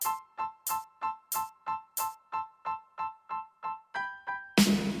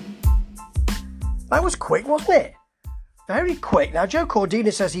That was quick, wasn't it? Very quick. Now, Joe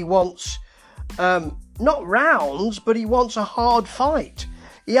Cordina says he wants, not rounds, but he wants a hard fight.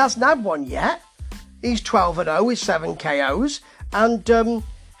 He hasn't had one yet. He's 12-0 with 7 KOs. And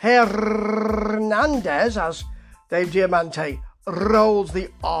Hernandez, as Dave Diamante rolls the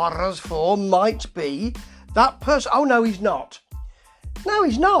R's for, might be that person. Oh, no, he's not. No,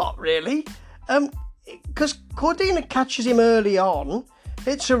 he's not, really. Because Cordina catches him early on.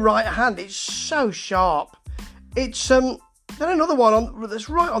 It's a right hand. It's so sharp. It's then another one that's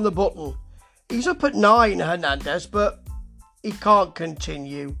right on the button. He's up at 9, Hernandez, but he can't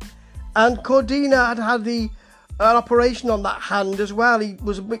continue. And Cordina had an operation on that hand as well. He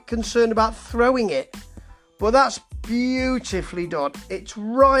was a bit concerned about throwing it. But that's beautifully done. It's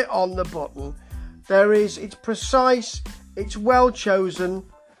right on the button. It's precise. It's well chosen.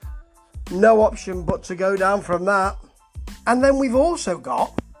 No option but to go down from that. And then we've also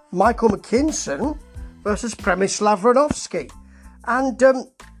got Michael McKinson versus Przemysław Wronowski. And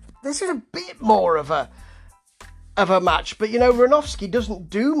this is a bit more of a match. But, Wronowski doesn't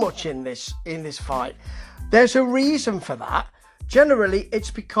do much in this fight. There's a reason for that. Generally,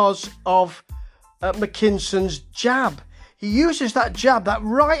 it's because of McKinson's jab. He uses that jab, that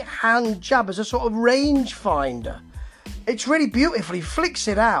right-hand jab, as a sort of range finder. It's really beautiful. He flicks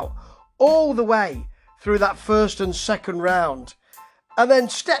it out all the way through that first and second round. And then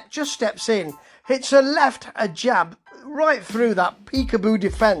steps in, hits a jab right through that peekaboo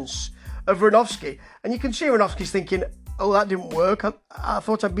defence of Wronowski. And you can see Wronowski's thinking, oh, that didn't work. I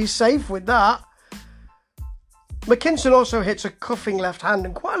thought I'd be safe with that. McKinson also hits a cuffing left hand,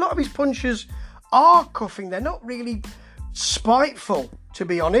 and quite a lot of his punches are cuffing. They're not really spiteful, to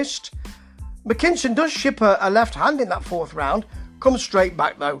be honest. McKinson does ship a left hand in that fourth round, comes straight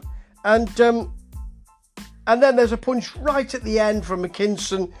back though. And then there's a punch right at the end from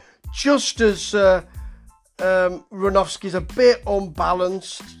McKinson, just as Wronowski's a bit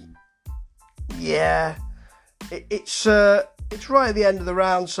unbalanced. Yeah, it's right at the end of the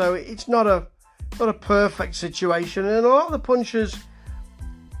round, so it's not a perfect situation. And a lot of the punches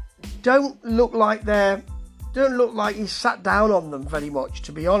don't look like he's sat down on them very much,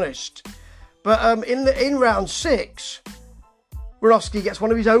 to be honest. But in round 6, Wronowski gets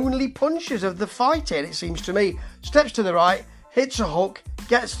one of his only punches of the fight in, it seems to me. Steps to the right, hits a hook,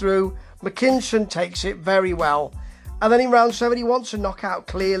 gets through. McKinson takes it very well. And then in round 7, he wants a knockout,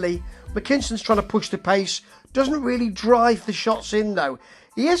 clearly. McKinson's trying to push the pace. Doesn't really drive the shots in, though.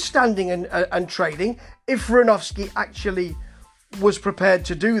 He is standing and trading, if Wronowski actually was prepared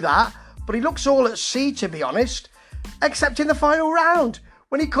to do that. But he looks all at sea, to be honest. Except in the final round,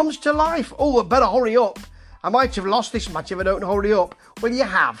 when he comes to life. Oh, I better hurry up. I might have lost this match if I don't hurry up. Well, you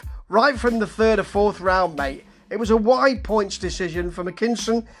have. Right from the 3rd or 4th round, mate. It was a wide points decision for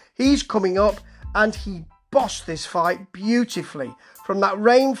McKinson. He's coming up, and he bossed this fight beautifully. From that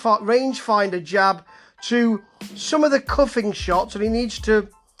rangefinder jab to some of the cuffing shots, and he needs to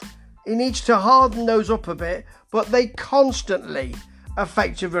harden those up a bit, but they constantly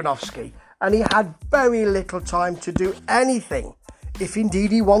affected Wronowski. And he had very little time to do anything, if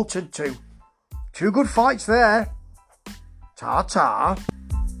indeed he wanted to. 2 good fights there. Ta-ta.